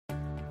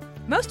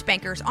Most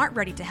bankers aren't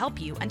ready to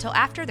help you until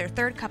after their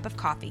third cup of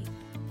coffee.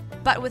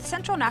 But with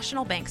Central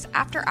National Bank's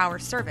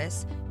after-hours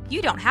service,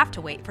 you don't have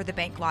to wait for the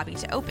bank lobby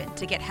to open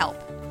to get help.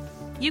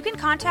 You can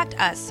contact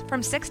us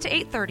from 6 to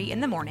 8:30 in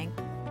the morning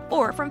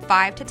or from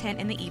 5 to 10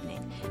 in the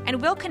evening,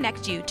 and we'll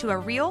connect you to a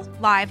real,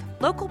 live,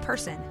 local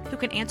person who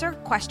can answer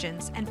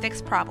questions and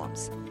fix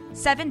problems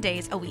 7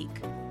 days a week.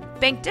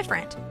 Bank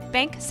different.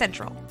 Bank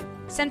Central.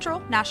 Central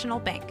National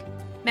Bank.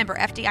 Member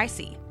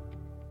FDIC.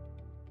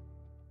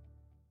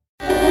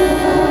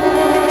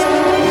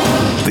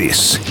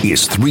 This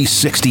is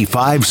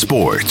 365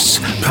 Sports,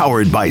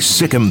 powered by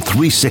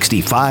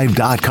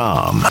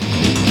Sikkim365.com.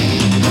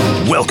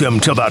 Welcome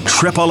to the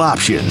Triple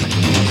Option.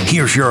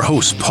 Here's your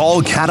host,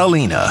 Paul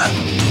Catalina.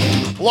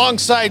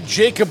 Alongside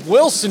Jacob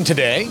Wilson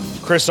today,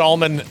 Chris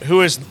Allman, who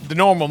is the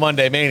normal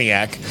Monday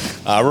maniac,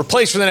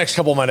 replaced for the next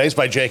couple of Mondays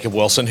by Jacob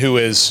Wilson, who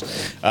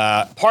is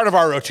part of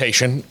our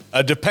rotation,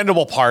 a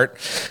dependable part,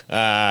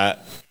 a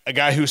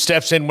guy who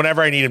steps in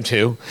whenever I need him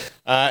to,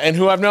 and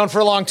who I've known for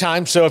a long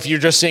time. So if you're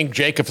just seeing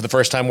Jacob for the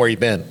first time, where you've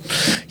been,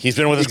 he's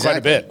been with us quite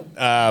a bit.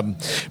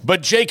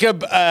 But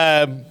Jacob, we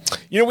had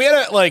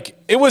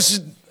it was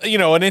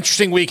an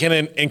interesting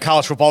weekend in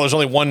college football. There's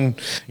only one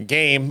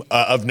game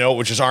of note,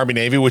 which is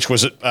Army-Navy, which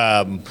was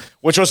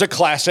a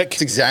classic.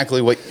 It's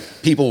exactly what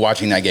people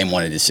watching that game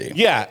wanted to see.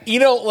 Yeah.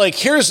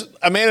 Here's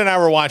Amanda and I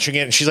were watching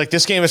it, and she's like,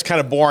 this game is kind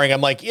of boring. I'm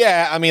like,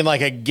 yeah, I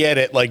get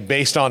it. Like,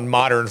 based on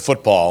modern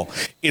football,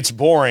 it's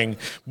boring.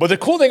 But the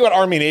cool thing about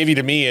Army-Navy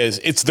to me is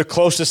it's the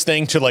closest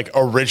thing to,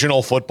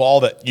 original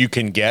football that you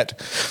can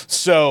get.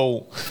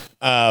 So,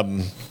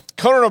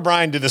 Conan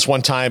O'Brien did this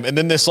one time, and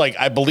then this,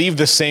 I believe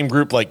the same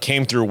group,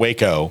 came through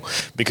Waco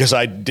because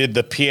I did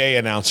the PA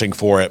announcing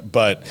for it.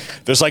 But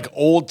there's,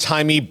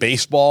 old-timey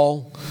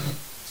baseball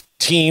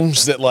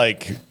teams that,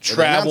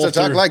 travel through.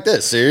 Talk like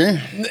this, see?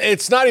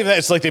 It's not even that.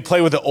 It's they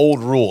play with the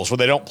old rules where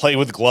they don't play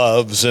with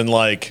gloves and,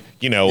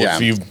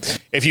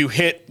 if you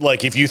hit,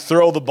 if you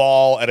throw the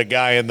ball at a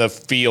guy in the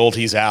field,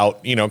 he's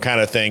out,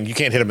 kind of thing. You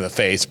can't hit him in the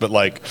face, but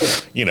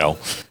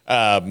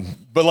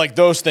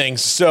those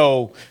things.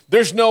 So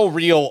there's no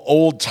real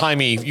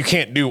old-timey, you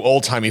can't do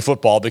old-timey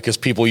football because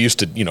people used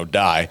to,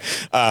 die.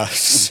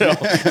 So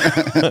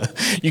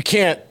you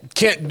can't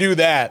do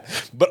that.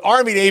 But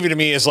Army-Navy to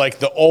me is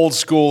the old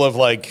school of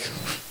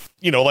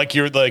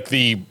you're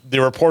the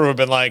reporter would have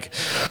been like,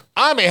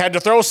 Army had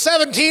to throw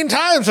 17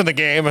 times in the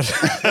game.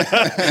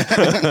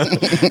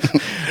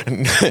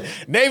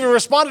 Navy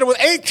responded with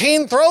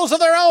 18 throws of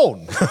their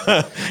own.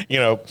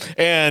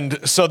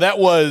 And so that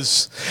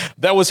was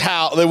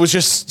how it was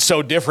just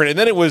so different. And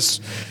then it was,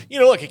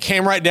 it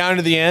came right down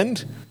to the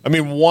end.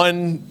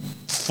 1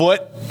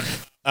 foot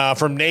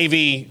from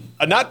Navy,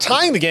 not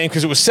tying the game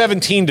because it was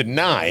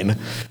 17-9,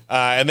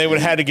 and they would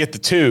have had to get the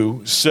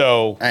 2.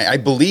 So I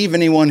believe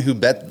anyone who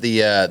bet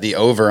the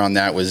over on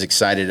that was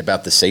excited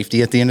about the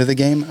safety at the end of the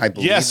game. I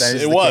believe that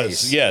is the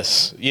case.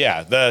 Yes,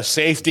 yeah, the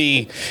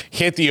safety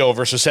hit the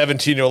over, so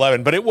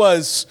 17-11. But it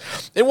was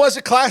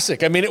a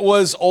classic. It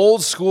was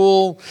old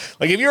school.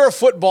 If you're a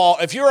football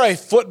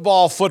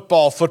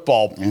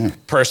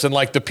person,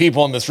 like the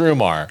people in this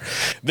room are,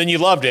 then you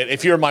loved it.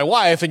 If you're my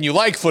wife and you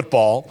like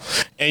football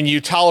and you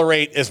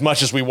tolerate as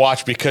much as we watch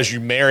because you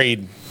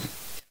married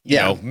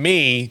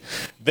me,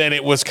 then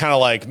it was kind of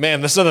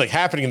man, there's nothing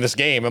happening in this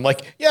game. I'm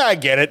like, yeah, I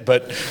get it,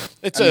 but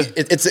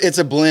it's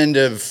a blend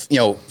of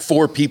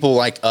 4 people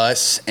like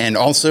us and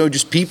also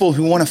just people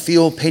who want to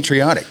feel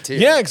patriotic too.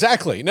 Yeah,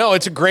 exactly. No,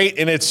 it's great,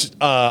 and it's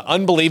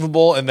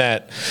unbelievable in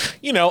that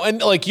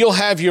and you'll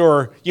have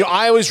your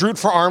I always root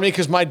for Army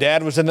because my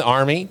dad was in the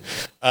Army.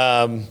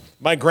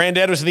 My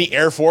granddad was in the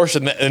Air Force,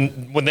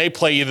 and when they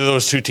play either of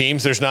those two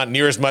teams, there's not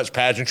near as much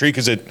pageantry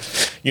because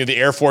the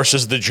Air Force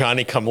is the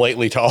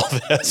Johnny-come-lately to all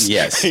this.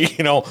 Yes,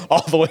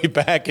 all the way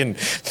back in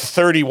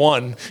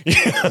 31. We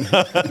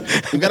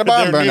got a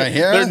bomb burner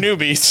here. They're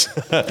newbies.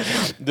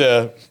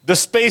 the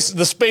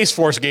Space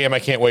Force game I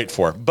can't wait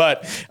for.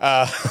 But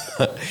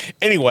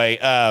anyway,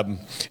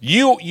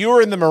 you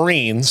were in the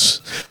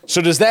Marines,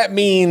 so does that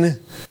mean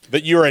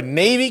that you're a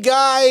Navy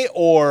guy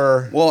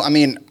or? Well,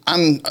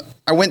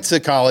 I went to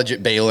college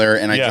at Baylor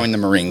and I joined the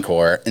Marine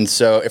Corps. And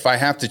so if I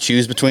have to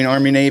choose between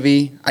Army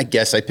Navy, I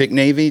guess I pick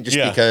Navy just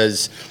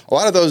because a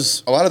lot of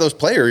those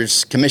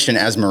players commission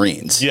as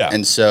Marines. Yeah.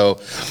 And so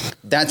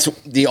that's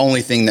the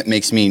only thing that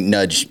makes me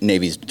nudge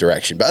Navy's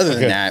direction. But other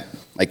than that,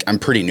 I'm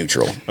pretty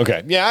neutral.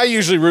 Okay. Yeah, I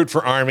usually root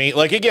for Army.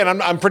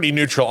 Again, I'm pretty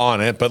neutral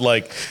on it, but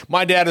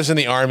my dad was in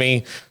the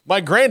Army.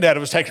 My granddad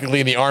was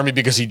technically in the Army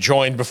because he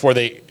joined before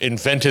they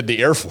invented the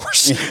Air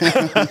Force.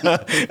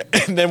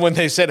 And then when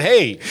they said,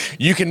 hey,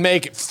 you can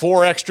make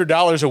 $4 extra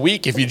a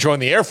week if you join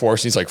the Air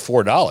Force, he's like,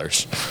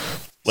 $4.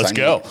 Let's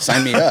go.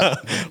 Sign me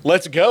up.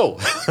 Let's go.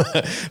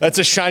 That's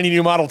a shiny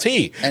new Model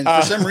T. And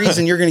for some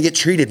reason, you're going to get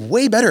treated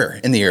way better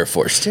in the Air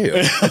Force, too.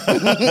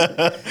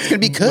 It's going to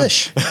be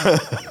cush.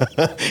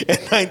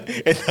 In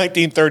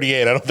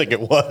 1938, I don't think it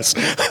was.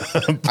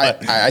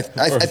 I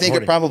think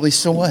it probably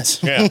still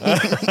was. Yeah.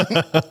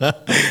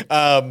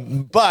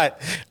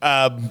 But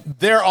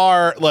there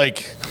are,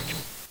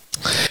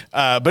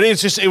 But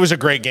it was a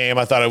great game.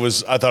 I thought it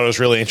was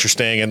really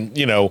interesting. And,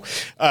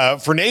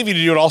 for Navy to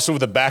do it also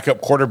with a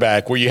backup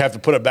quarterback where you have to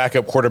put a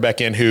backup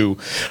quarterback in who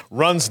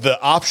runs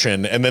the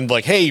option and then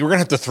like, hey, you're going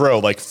to have to throw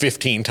like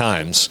 15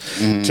 times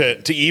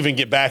to even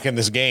get back in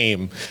this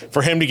game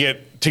for him to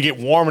get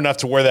warm enough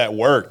to where that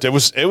worked. It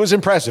was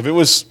impressive. It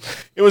was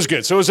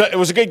good. So it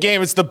was a good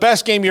game. It's the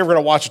best game you're ever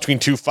going to watch between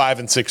 2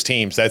 5-6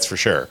 teams. That's for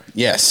sure.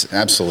 Yes,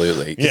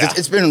 absolutely. Yeah.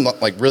 It's been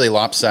like really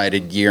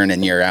lopsided year in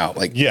and year out.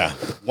 Like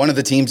one of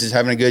the teams is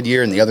having a good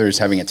year and the other is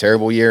having a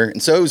terrible year.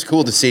 And so it was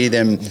cool to see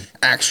them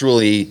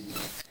actually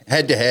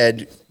head to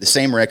head, the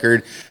same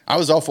record. I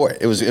was all for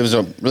it. It was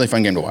a really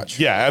fun game to watch.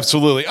 Yeah,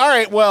 absolutely. All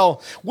right.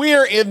 Well, we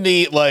are in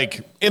the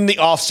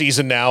off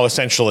season now,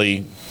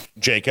 essentially,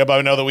 Jacob.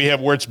 I know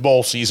that where it's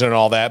bowl season and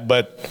all that,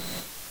 but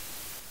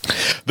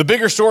the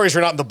bigger stories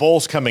are not the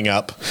bowls coming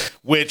up,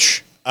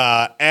 which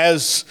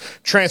as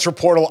transfer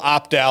portal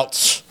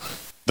opt-outs,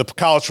 the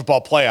college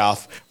football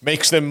playoff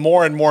makes them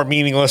more and more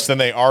meaningless than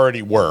they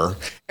already were.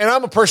 And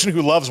I'm a person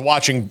who loves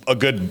watching a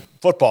good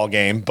football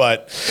game,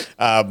 but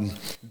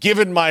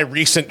given my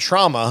recent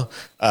trauma,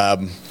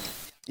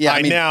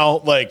 you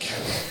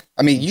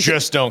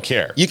just don't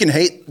care. You can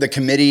hate the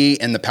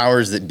committee and the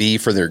powers that be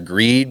for their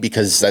greed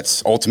because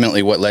that's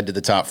ultimately what led to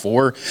the top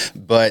 4.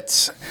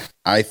 But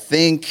I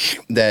think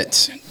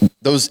that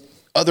those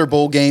other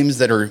bowl games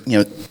that are,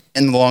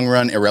 in the long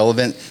run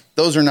irrelevant,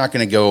 those are not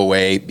going to go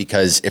away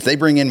because if they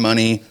bring in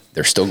money,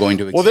 they're still going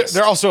to exist. Well,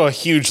 they're also a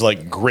huge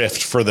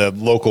grift for the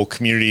local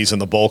communities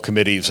and the bowl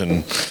committees,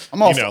 and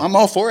I'm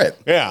all for it.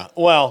 Yeah.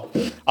 Well,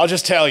 I'll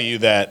just tell you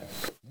that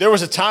there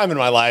was a time in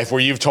my life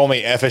where you've told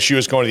me FSU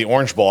is going to the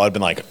Orange Bowl. I'd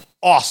been like,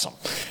 awesome,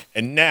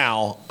 and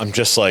now I'm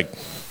just like,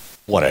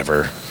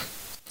 whatever,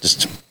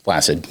 just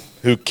flaccid.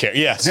 Who cares?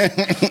 Yes.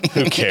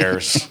 Who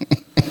cares?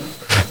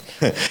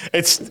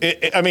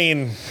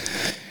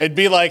 It'd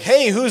be like,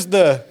 hey, who's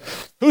the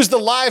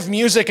live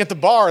music at the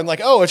bar? And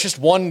like, oh, it's just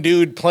one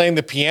dude playing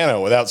the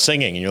piano without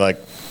singing. And you're like,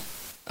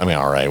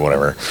 all right,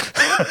 whatever.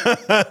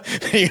 Oh,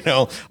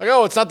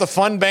 it's not the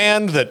fun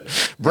band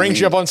that brings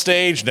you up on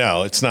stage.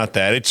 No, it's not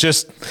that.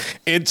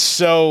 It's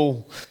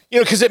so,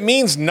 because it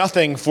means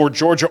nothing for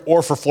Georgia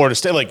or for Florida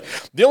State. Like,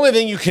 the only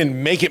thing you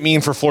can make it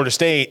mean for Florida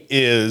State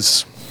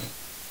is,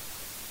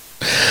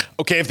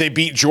 okay, if they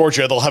beat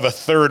Georgia, they'll have a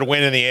third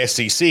win in the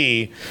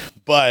SEC.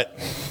 But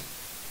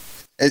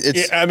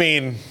if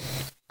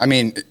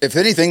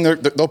anything,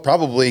 they'll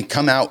probably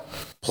come out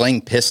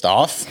playing pissed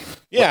off.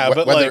 Yeah,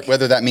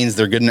 whether that means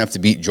they're good enough to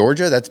beat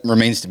Georgia, that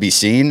remains to be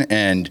seen.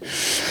 And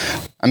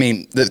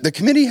the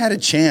committee had a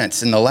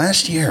chance in the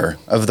last year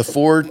of the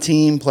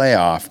 4-team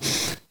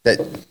playoff that,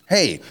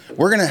 hey,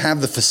 we're going to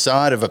have the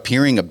facade of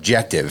appearing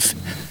objective.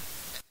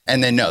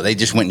 And then, no, they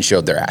just went and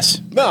showed their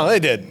ass. No, they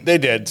did. They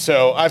did.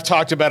 So I've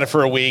talked about it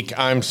for a week.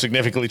 I'm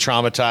significantly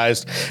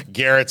traumatized.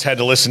 Garrett's had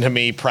to listen to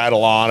me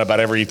prattle on about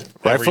every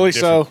Rightfully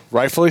so.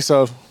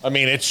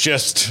 It's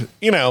just,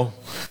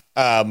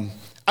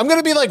 I'm going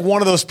to be like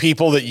one of those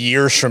people that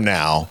years from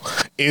now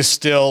is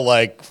still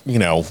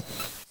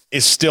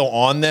is still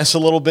on this a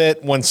little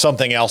bit when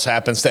something else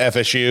happens to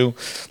FSU.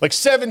 Like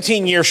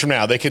 17 years from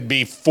now, they could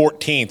be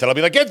 14th. And I'll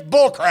be like, it's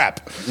bullcrap.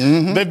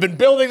 Mm-hmm. They've been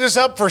building this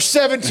up for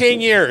 17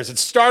 years. It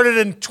started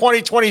in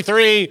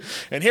 2023,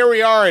 and here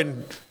we are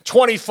in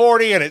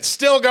 2040, and it's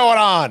still going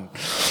on.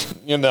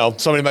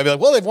 Somebody might be like,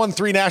 well, they've won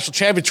 3 national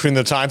championships between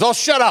the times. Oh,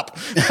 shut up.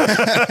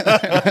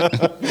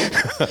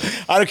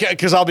 I don't care,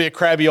 because I'll be a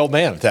crabby old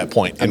man at that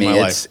point in my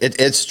life.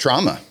 It's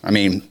trauma.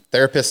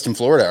 Therapists in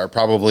Florida are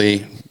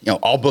probably,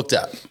 all booked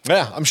up.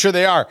 Yeah, I'm sure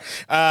they are.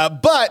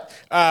 But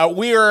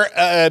we are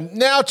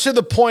now to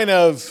the point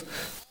of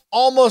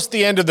almost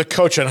the end of the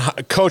coach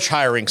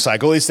hiring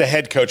cycle, at least the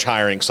head coach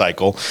hiring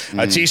cycle.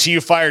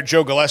 TCU fired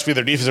Joe Gillespie,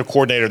 their defensive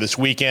coordinator, this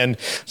weekend,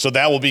 so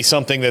that will be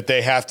something that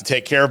they have to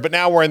take care of. But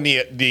now we're in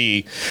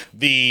the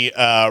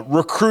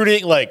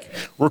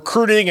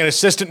recruiting and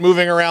assistant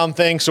moving around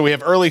thing. So we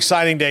have early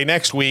signing day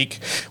next week,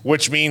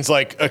 which means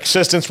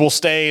assistants will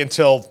stay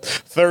until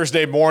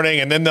Thursday morning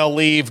and then they'll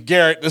leave.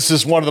 Garrett, this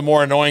is one of the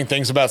more annoying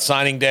things about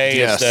signing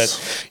day is that,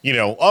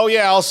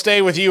 I'll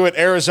stay with you at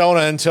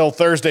Arizona until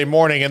Thursday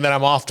morning and then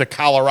I'm off to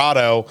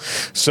Colorado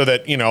so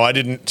that, I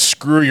didn't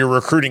screw your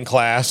recruiting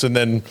class. And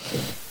then,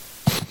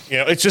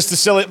 it's just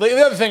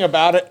the other thing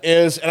about it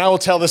is, and I will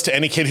tell this to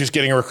any kid who's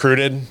getting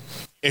recruited,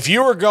 if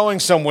you are going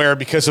somewhere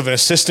because of an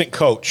assistant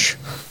coach,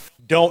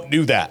 don't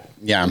do that.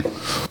 Yeah.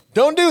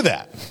 Don't do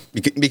that.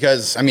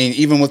 Because,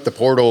 even with the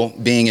portal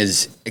being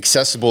as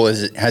accessible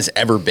as it has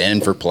ever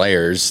been for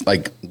players,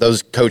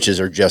 those coaches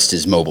are just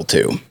as mobile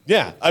too.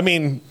 Yeah.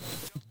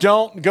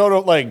 Don't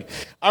go to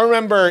I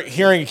remember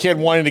hearing a kid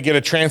wanting to get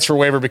a transfer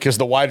waiver because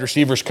the wide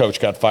receivers coach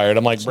got fired.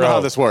 I'm like, bro, that's not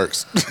how this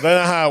works. That's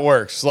not how it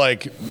works.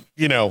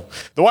 The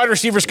wide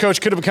receivers coach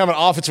could have become an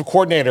offensive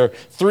coordinator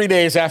 3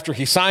 days after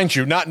he signed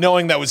you, not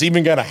knowing that was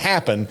even going to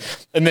happen.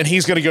 And then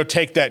he's going to go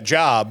take that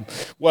job.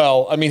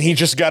 Well, he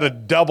just got a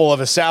double of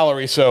his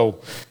salary. So,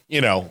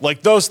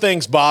 those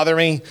things bother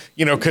me,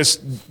 because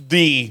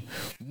the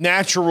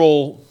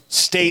natural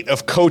state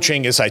of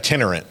coaching is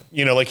itinerant.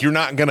 You know, like you're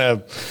not going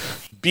to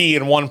be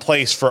in one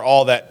place for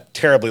all that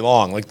terribly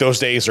long. Like those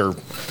days are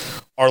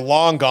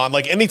long gone.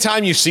 Like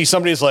anytime you see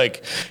somebody's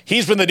like,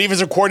 he's been the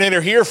defensive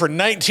coordinator here for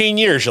 19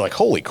 years, you're like,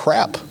 holy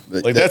crap.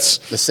 Like that's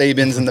the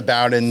Sabans and the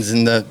Bowdens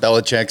and the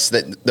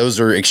Belichicks, those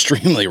are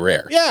extremely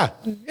rare. Yeah.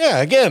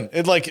 Yeah. Again,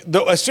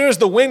 as soon as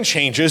the wind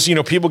changes, you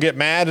know, people get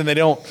mad and they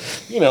don't,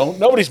 you know,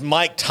 nobody's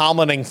Mike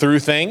Tomlining through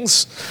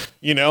things,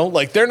 you know,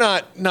 like they're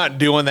not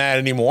doing that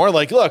anymore.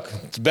 Like, look,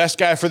 it's the best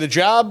guy for the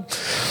job.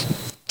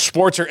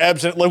 Sports are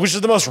ebbs and, which is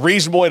the most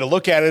reasonable way to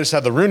look at it, is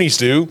how the Rooneys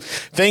do.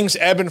 Things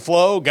ebb and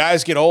flow.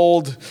 Guys get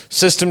old.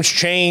 Systems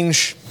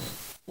change.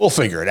 We'll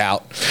figure it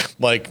out.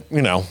 Like,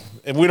 you know,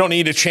 we don't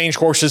need to change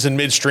courses in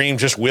midstream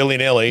just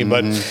willy-nilly,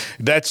 but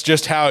that's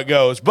just how it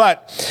goes.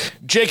 But,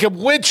 Jacob,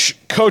 which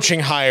coaching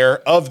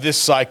hire of this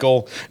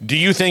cycle do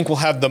you think will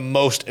have the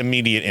most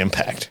immediate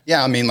impact?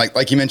 Yeah, I mean,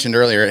 like you mentioned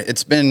earlier,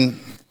 it's been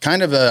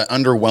kind of an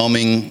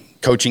underwhelming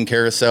coaching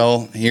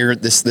carousel here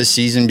this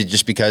season,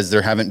 just because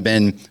there haven't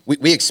been.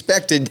 We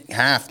expected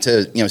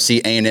to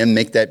see A&M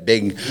make that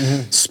big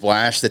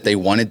splash that they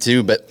wanted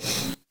to, but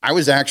I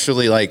was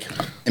actually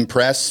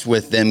impressed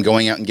with them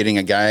going out and getting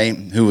a guy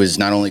who was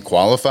not only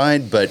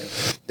qualified, but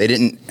they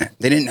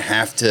didn't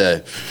have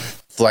to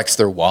flex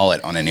their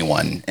wallet on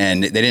anyone,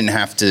 and they didn't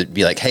have to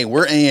be like, hey,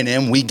 we're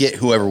A&M, we get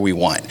whoever we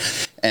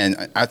want.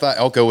 And I thought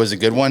Elko was a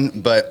good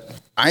one, but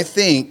I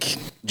think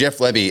Jeff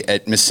Lebby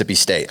at Mississippi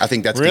State. I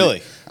think that's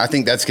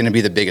going to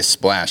be the biggest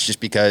splash, just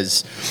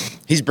because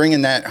he's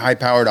bringing that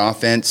high-powered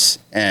offense,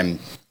 and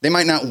they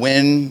might not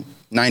win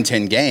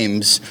 9-10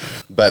 games,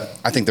 but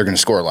I think they're going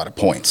to score a lot of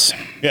points.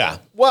 Yeah.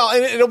 Well,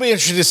 and it'll be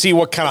interesting to see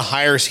what kind of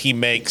hires he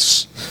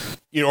makes.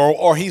 You know,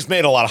 or he's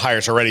made a lot of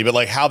hires already,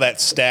 but how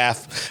that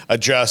staff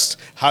adjusts,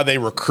 how they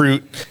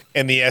recruit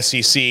in the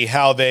SEC,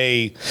 how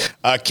they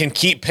can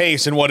keep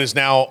pace in what is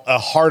now a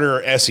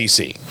harder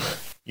SEC.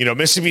 You know,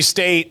 Mississippi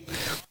State,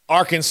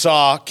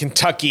 Arkansas,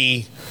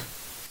 Kentucky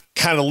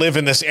kind of live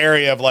in this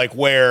area of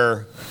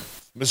where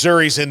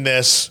Missouri's in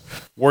this,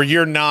 where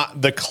you're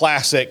not the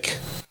classic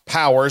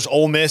powers.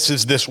 Ole Miss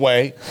is this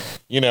way,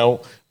 you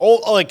know.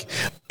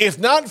 If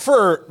not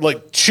for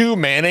two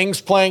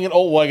Mannings playing at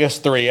I guess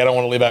three. I don't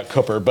want to leave out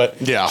Cooper, but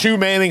two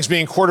Mannings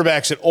being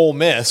quarterbacks at Ole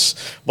Miss,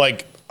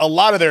 a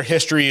lot of their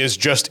history is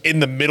just in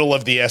the middle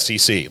of the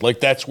SEC.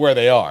 That's where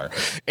they are.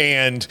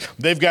 And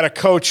they've got a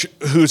coach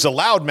who's a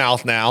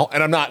loudmouth now,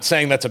 and I'm not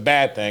saying that's a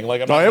bad thing.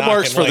 It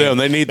works for them.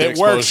 They need the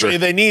exposure.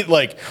 They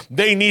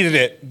needed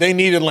it. They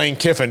needed Lane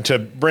Kiffin to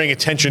bring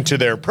attention to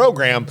their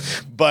program.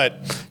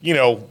 But, you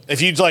know,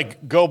 if you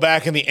go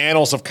back in the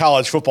annals of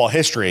college football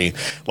history,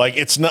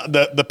 it's not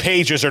the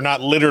pages are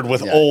not littered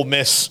with Ole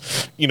Miss,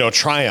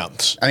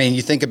 triumphs. I mean,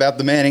 you think about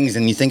the Mannings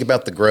and you think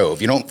about the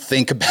Grove. You don't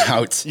think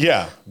about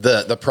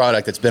the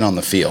product that's been on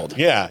the field.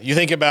 Yeah. You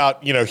think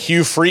about,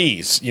 Hugh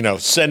Freeze,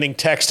 sending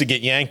text to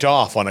get yanked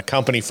off on a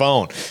company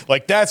phone.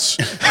 That's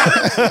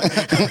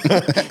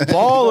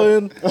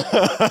ballin'.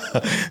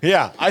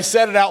 Yeah. I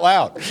said it out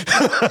loud. And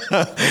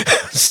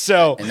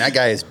that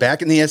guy is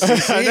back in the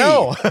SEC. I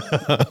know.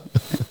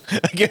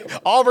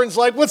 Auburn's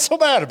what's so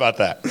bad about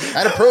that?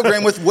 Had a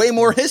program with way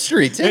more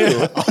history, too.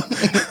 Yeah.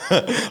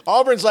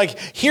 Auburn's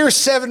here's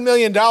 $7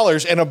 million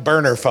and a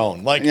burner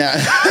phone.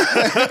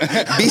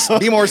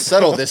 Be more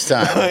subtle this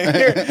time.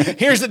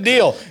 Here's the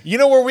deal. You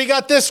know where we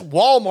got this?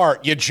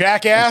 Walmart, you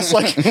jackass.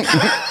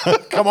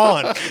 Come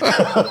on.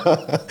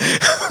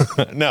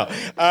 No.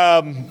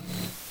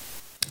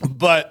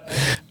 But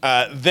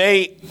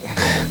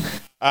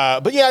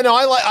yeah, no,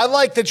 I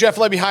like the Jeff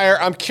Lebby hire.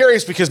 I'm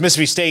curious because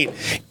Mississippi State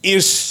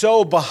is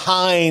so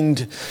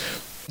behind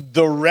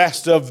the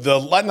rest of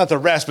not the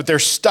rest, but they're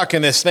stuck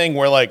in this thing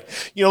where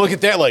look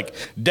at that.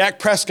 Dak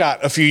Prescott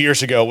a few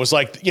years ago was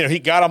he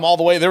got them all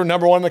the way. They were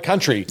number one in the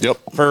country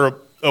for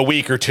a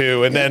week or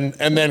two, and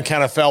then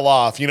kind of fell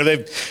off.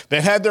 They've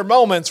had their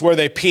moments where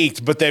they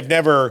peaked, but they've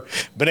never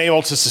been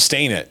able to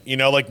sustain it.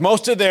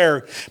 Most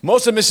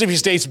of Mississippi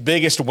State's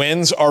biggest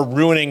wins are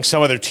ruining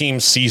some of their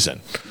team's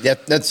season. Yeah,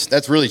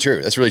 that's really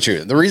true. That's really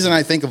true. The reason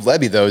I think of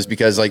Lebby though is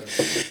because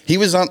he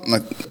was on.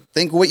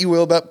 Think what you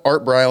will about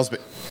Art Briles,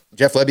 but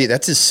Jeff Lebby,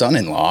 that's his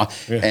son-in-law,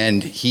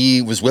 and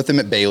he was with him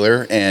at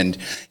Baylor. And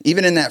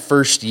even in that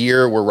first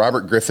year where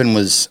Robert Griffin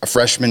was a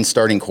freshman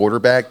starting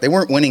quarterback, they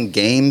weren't winning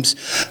games,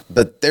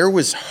 but there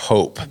was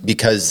hope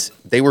because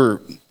they were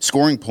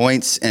scoring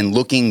points and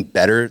looking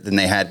better than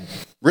they had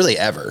really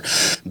ever.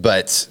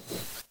 But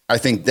I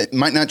think that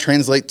might not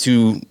translate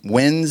to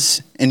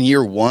wins in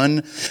year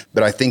one,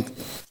 but I think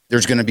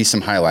there's going to be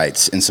some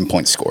highlights and some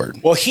points scored.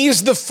 Well,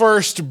 he's the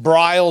first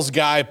Briles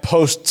guy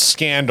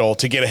post-scandal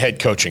to get a head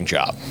coaching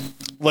job.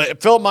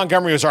 Philip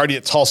Montgomery was already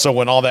at Tulsa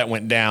when all that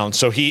went down,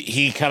 so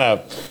he kind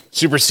of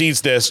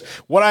supersedes this.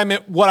 What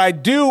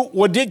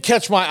did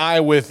catch my eye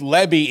with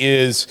Lebby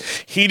is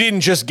he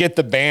didn't just get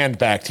the band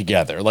back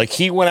together. Like,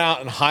 he went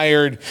out and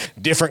hired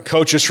different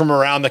coaches from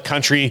around the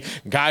country,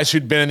 guys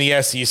who'd been in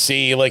the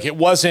SEC. Like, it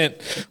wasn't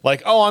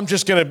like, oh, I'm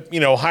just going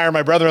to, hire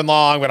my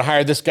brother-in-law. I'm going to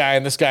hire this guy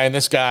and this guy and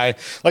this guy.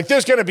 Like,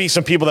 there's going to be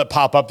some people that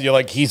pop up that you're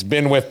like, he's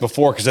been with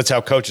before, because that's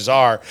how coaches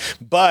are.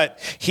 But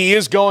he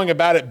is going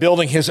about it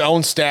building his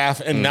own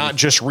staff and not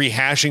just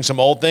rehashing some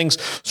old things.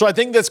 So I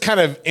think that's kind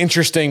of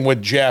interesting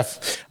with Jeff,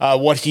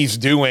 what he's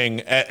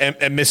doing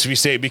at Mississippi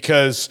State,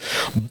 because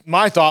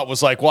my thought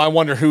was like, well, I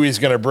wonder who he's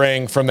going to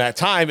bring from that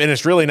time. And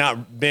it's really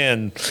not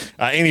been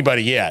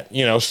anybody yet,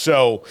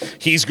 so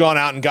he's gone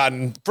out and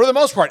gotten, for the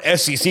most part,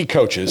 SEC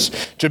coaches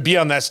to be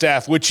on that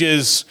staff, which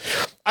is,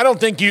 I don't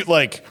think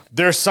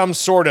there's some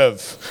sort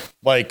of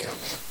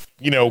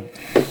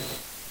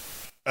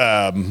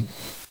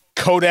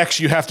codex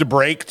you have to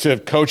break to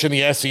coach in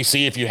the SEC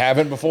if you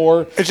haven't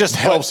before. It just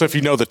helps if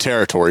you know the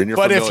territory and you're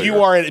familiar. But if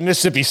you are at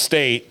Mississippi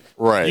State,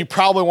 right, you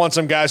probably want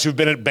some guys who've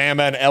been at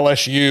Bama and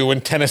LSU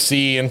and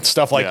Tennessee and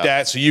stuff like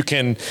that, so you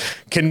can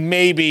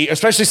maybe,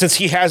 especially since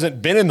he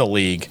hasn't been in the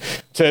league,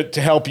 to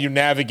help you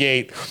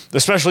navigate,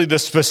 especially the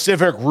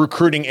specific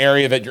recruiting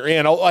area that you're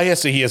in. I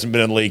guess he hasn't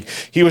been in the league.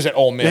 He was at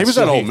Ole Miss. He was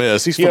at Ole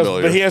Miss. He's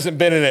familiar. But he hasn't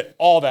been in it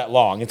all that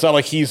long. It's not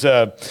like he's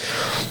a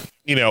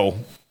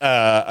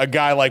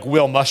guy like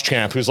Will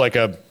Muschamp, who's like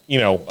a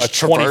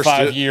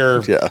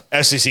 25-year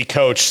SEC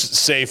coach,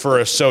 say for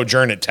a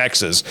sojourn at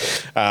Texas.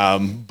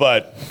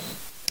 But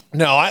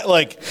no,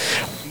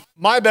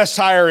 my best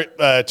hire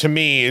to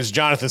me is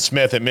Jonathan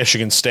Smith at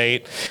Michigan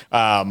State.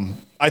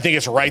 I think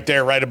it's right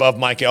there, right above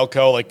Mike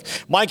Elko. Like,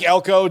 Mike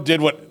Elko did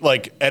what,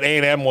 at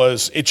A&M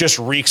was, it just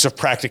reeks of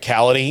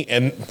practicality.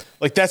 And,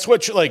 that's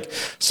what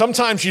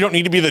sometimes you don't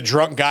need to be the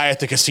drunk guy at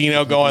the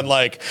casino going,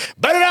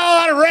 bet it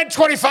all on a red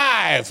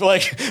 25,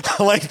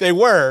 like they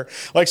were.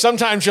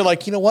 Sometimes you're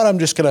like, you know what, I'm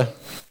just going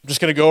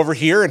to go over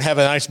here and have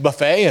a nice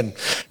buffet and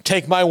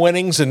take my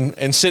winnings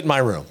and sit in my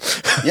room.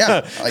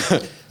 Yeah.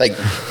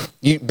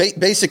 You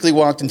basically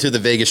walked into the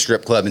Vegas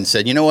strip club and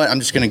said, you know what, I'm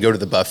just going to go to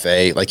the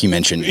buffet, like you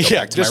mentioned, go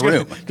back to my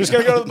room. Just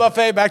going to go to the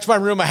buffet, back to my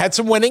room. I had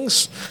some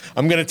winnings.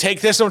 I'm going to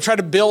take this. I'm going to try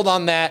to build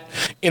on that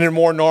in a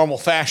more normal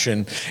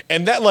fashion.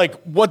 And that,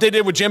 what they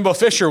did with Jimbo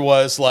Fisher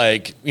was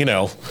and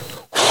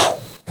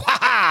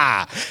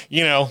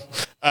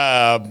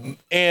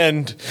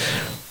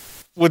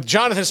with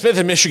Jonathan Smith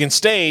at Michigan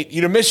State,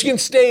 Michigan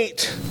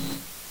State,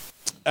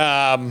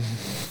 Mark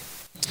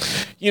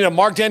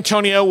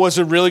D'Antonio was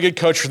a really good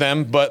coach for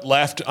them, but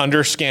left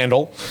under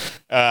scandal.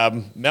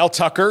 Mel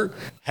Tucker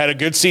had a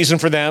good season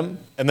for them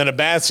and then a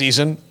bad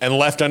season and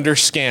left under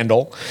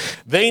scandal.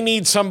 They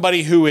need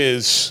somebody who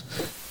is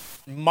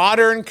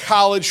modern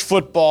college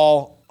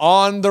football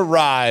on the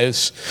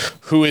rise,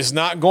 who is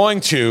not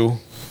going to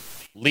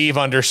leave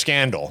under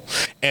scandal.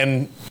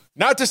 And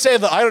not to say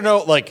that I don't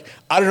know,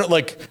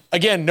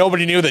 again,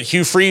 nobody knew that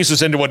Hugh Freeze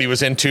was into what he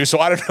was into, so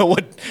I don't know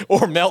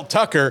or Mel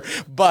Tucker,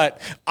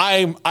 but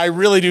I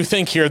really do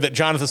think here that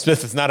Jonathan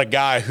Smith is not a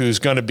guy who's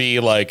going to be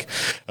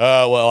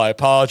well, I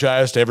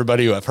apologize to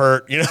everybody who I've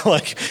hurt.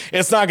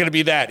 It's not going to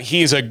be that.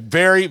 He's a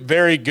very,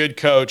 very good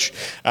coach,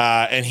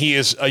 and he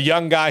is a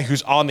young guy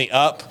who's on the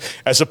up,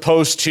 as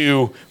opposed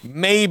to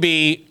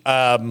maybe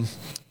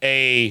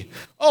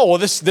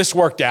this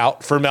worked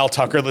out for Mel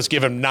Tucker. Let's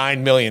give him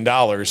 $9 million.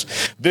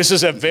 This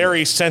is a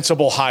very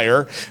sensible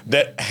hire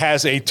that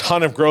has a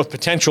ton of growth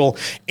potential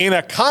in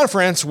a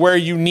conference where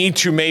you need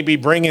to maybe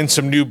bring in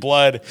some new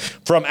blood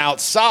from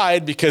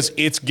outside, because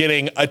it's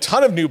getting a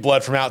ton of new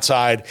blood from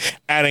outside,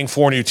 adding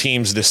 4 new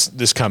teams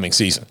this coming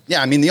season.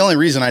 Yeah, I mean, the only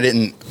reason I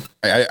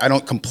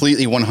don't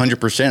completely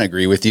 100%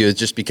 agree with you is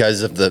just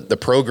because of the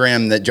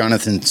program that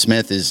Jonathan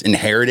Smith is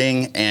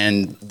inheriting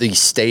and the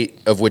state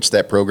of which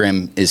that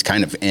program is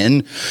kind of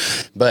in.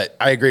 But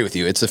I agree with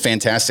you. It's a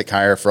fantastic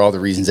hire for all the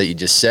reasons that you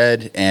just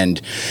said.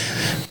 And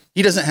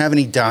he doesn't have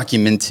any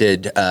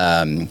documented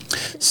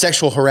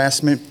sexual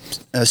harassment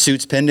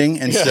suits pending.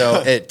 And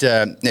so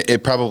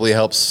it probably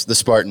helps the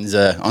Spartans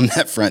on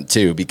that front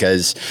too,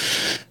 because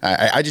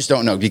I just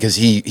don't know, because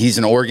he's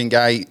an Oregon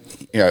guy,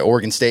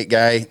 Oregon State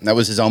guy. That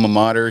was his alma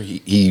mater.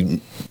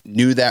 He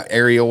knew that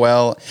area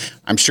well.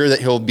 I'm sure that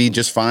he'll be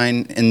just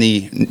fine in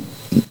the,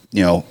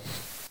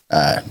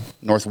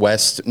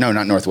 Northwest. No,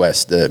 not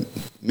Northwest, the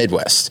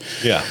Midwest.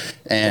 Yeah.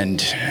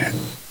 And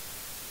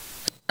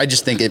I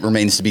just think it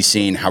remains to be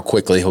seen how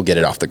quickly he'll get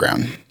it off the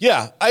ground.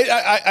 Yeah.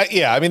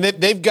 I mean,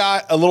 they've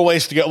got a little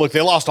ways to go. Look,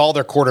 they lost all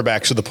their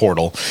quarterbacks to the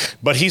portal,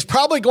 but he's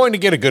probably going to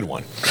get a good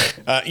one.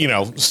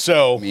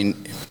 So. I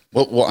mean,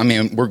 Well, I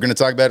mean, we're going to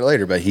talk about it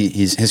later, but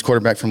his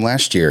quarterback from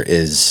last year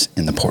is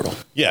in the portal.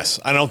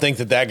 Yes, I don't think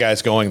that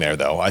guy's going there,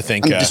 though. I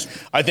think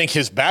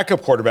his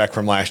backup quarterback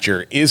from last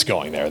year is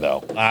going there,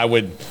 though.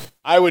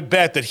 I would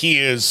bet that he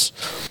is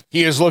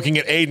looking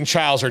at Aiden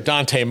Childs or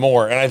Dante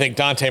Moore, and I think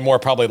Dante Moore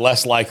probably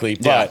less likely.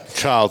 But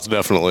Childs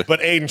definitely.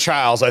 But Aiden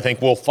Childs, I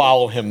think, will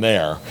follow him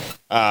there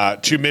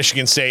to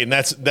Michigan State, and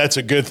that's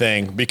a good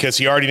thing because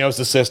he already knows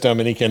the system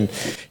and he can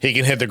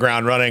hit the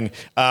ground running.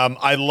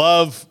 I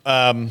love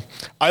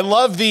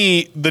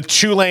the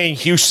Tulane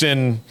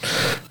Houston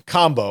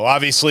combo.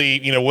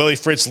 Obviously, Willie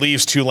Fritz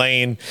leaves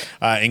Tulane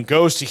and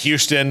goes to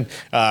Houston.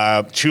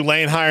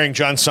 Tulane hiring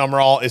John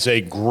Summerall is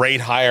a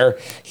great hire.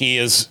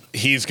 He's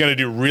going to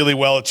do really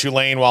well at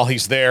Tulane while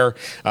he's there,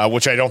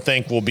 which I don't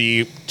think will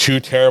be too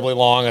terribly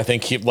long. I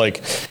think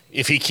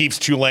if he keeps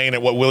Tulane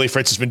at what Willie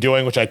Fritz has been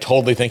doing, which I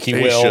totally think he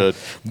will,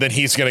 then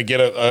he's going to get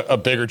a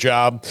bigger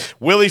job.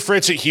 Willie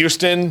Fritz at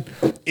Houston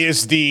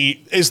is the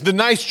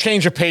nice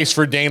change of pace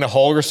for Dana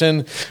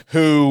Holgorsen,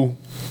 who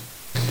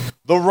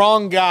the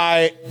wrong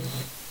guy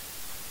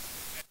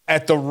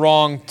at the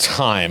wrong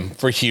time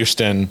for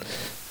Houston.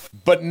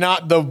 But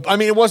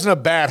it wasn't a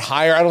bad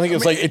hire. I don't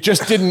think it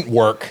just didn't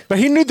work. But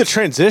he knew the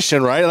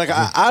transition, right? Like,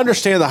 I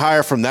understand the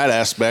hire from that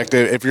aspect.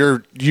 If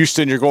you're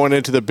Houston, you're going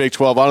into the Big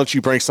 12, why don't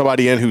you bring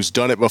somebody in who's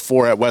done it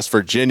before at West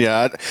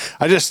Virginia?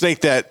 I just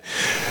think that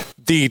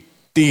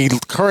the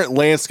current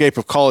landscape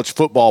of college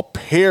football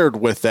paired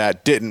with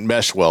that didn't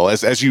mesh well.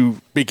 As you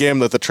began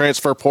with the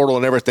transfer portal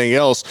and everything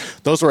else,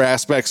 those were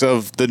aspects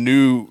of the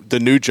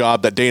new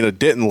job that Dana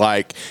didn't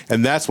like,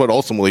 and that's what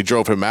ultimately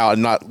drove him out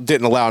and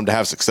didn't allow him to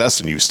have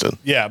success in Houston.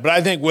 Yeah, but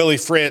I think Willie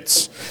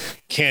Fritz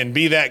can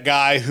be that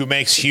guy who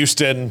makes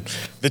Houston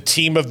the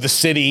team of the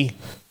city,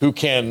 who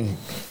can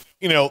 –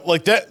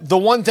 like that. The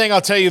one thing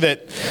I'll tell you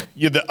that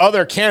the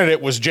other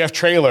candidate was Jeff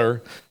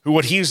Traylor, who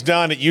what he's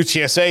done at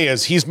UTSA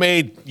is he's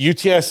made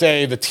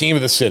UTSA the team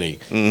of the city.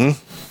 Mm-hmm.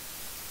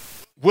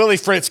 Willie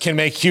Fritz can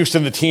make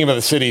Houston the team of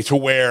the city to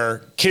where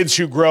kids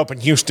who grow up in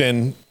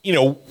Houston,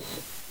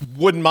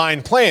 wouldn't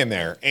mind playing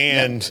there.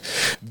 And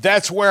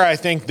that's where I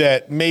think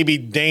that maybe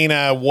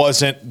Dana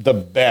wasn't the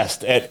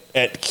best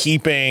at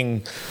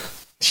keeping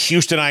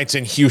Houstonites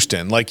in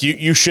Houston. Like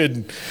you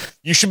should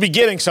be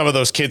getting some of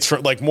those kids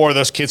from more of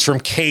those kids from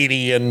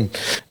Katy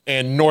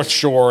and North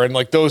Shore and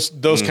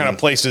those kind of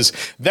places.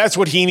 That's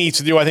what he needs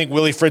to do. I think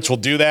Willie Fritz will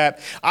do that.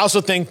 I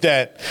also think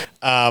that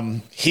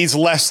he's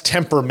less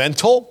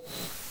temperamental.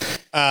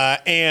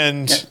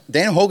 And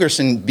Dana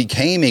Holgorsen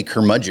became a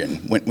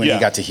curmudgeon when he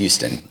got to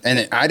Houston,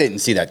 and I didn't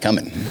see that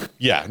coming.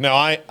 Yeah, no,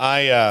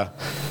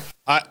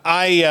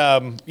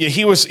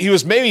 he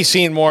was maybe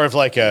seen more of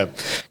like a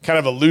kind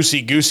of a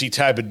loosey-goosey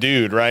type of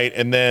dude, right?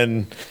 And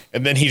then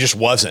he just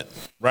wasn't,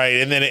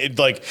 right? And then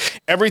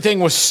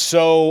everything was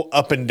so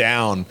up and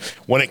down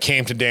when it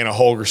came to Dana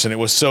Holgorsen. It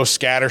was so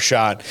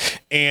scattershot,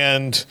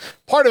 and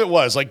part of it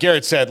was, like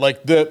Garrett said,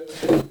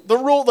 the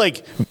rule,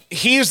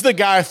 he's the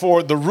guy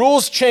for the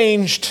rules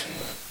changed.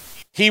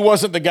 He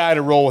wasn't the guy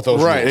to roll with those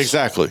rules. Right,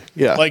 exactly.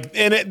 Yeah.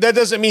 That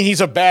doesn't mean he's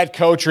a bad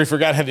coach or he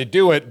forgot how to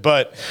do it,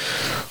 but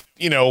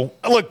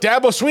look,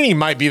 Dabo Swinney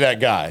might be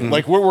that guy.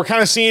 Mm-hmm. We're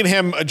kind of seeing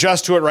him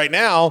adjust to it right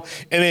now,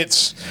 and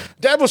it's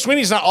Dabo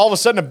Swinney's not all of a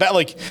sudden a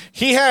bad.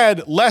 He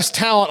had less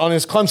talent on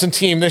his Clemson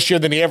team this year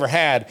than he ever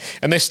had,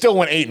 and they still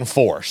went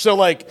 8-4.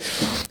 So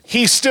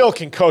he still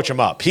can coach them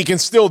up. He can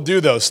still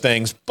do those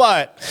things,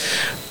 but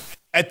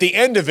at the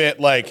end of it,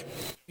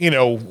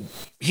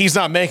 he's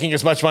not making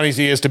as much money as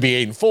he is to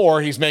be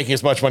 8-4. He's making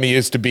as much money as he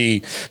is to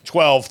be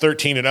 12,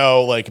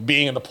 13-0,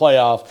 being in the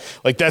playoff.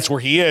 That's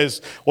where he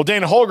is. Well,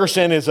 Dana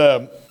Holgorsen is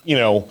a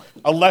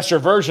lesser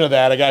version of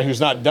that, a guy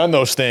who's not done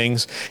those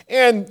things.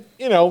 And,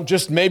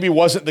 just maybe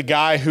wasn't the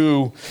guy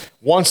who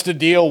wants to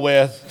deal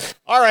with,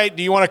 all right,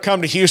 do you want to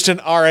come to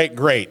Houston? All right,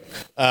 great.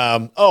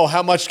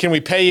 How much can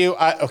we pay you?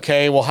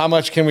 Okay, well, how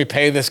much can we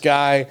pay this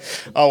guy?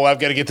 Oh, I've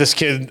got to get this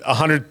kid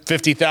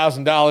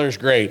 $150,000.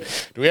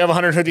 Great. Do we have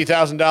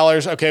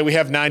 $150,000? Okay, we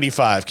have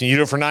 95. Can you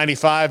do it for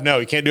 95? No,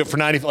 you can't do it for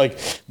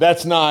 95.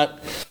 That's not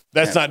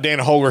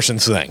Dana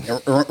Holgorsen's thing.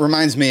 It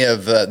reminds me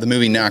of the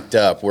movie Knocked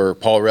Up, where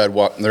Paul Rudd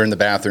they're in the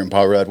bathroom.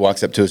 Paul Rudd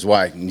walks up to his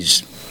wife and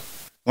he's just,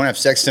 want to have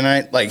sex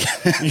tonight?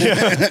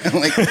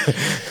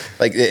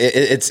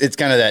 It's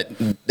kind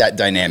of that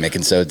dynamic,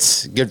 and so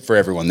it's good for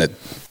everyone that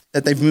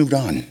they've moved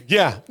on.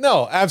 Yeah,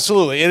 no,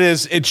 absolutely. It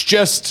is. It's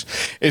just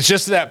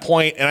to that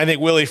point, and I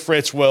think Willie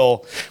Fritz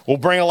will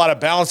bring a lot of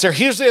balance there.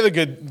 Here's the other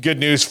good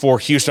news for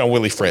Houston on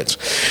Willie Fritz.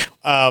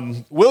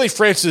 Willie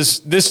Fritz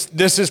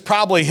this is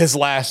probably his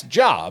last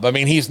job. I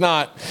mean, he's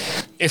not.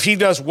 If he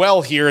does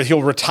well here,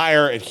 he'll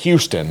retire at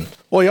Houston.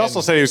 Well, he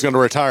also said he was going to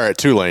retire at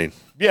Tulane.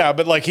 Yeah,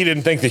 but he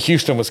didn't think that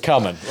Houston was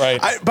coming,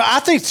 right? But I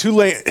think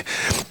Tulane.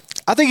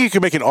 I think you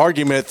could make an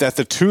argument that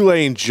the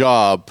Tulane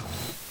job,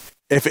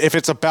 if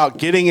it's about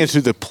getting into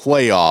the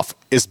playoff,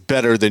 is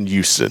better than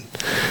Houston.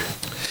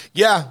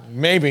 Yeah,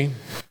 maybe.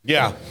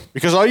 Yeah.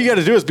 Because all you got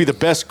to do is be the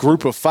best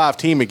group of 5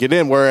 team and get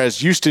in, whereas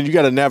Houston, you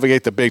got to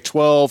navigate the Big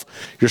 12.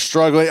 You're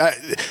struggling.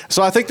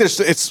 So I think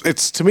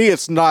it's to me,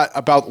 it's not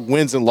about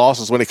wins and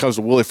losses when it comes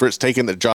to Willie Fritz taking the job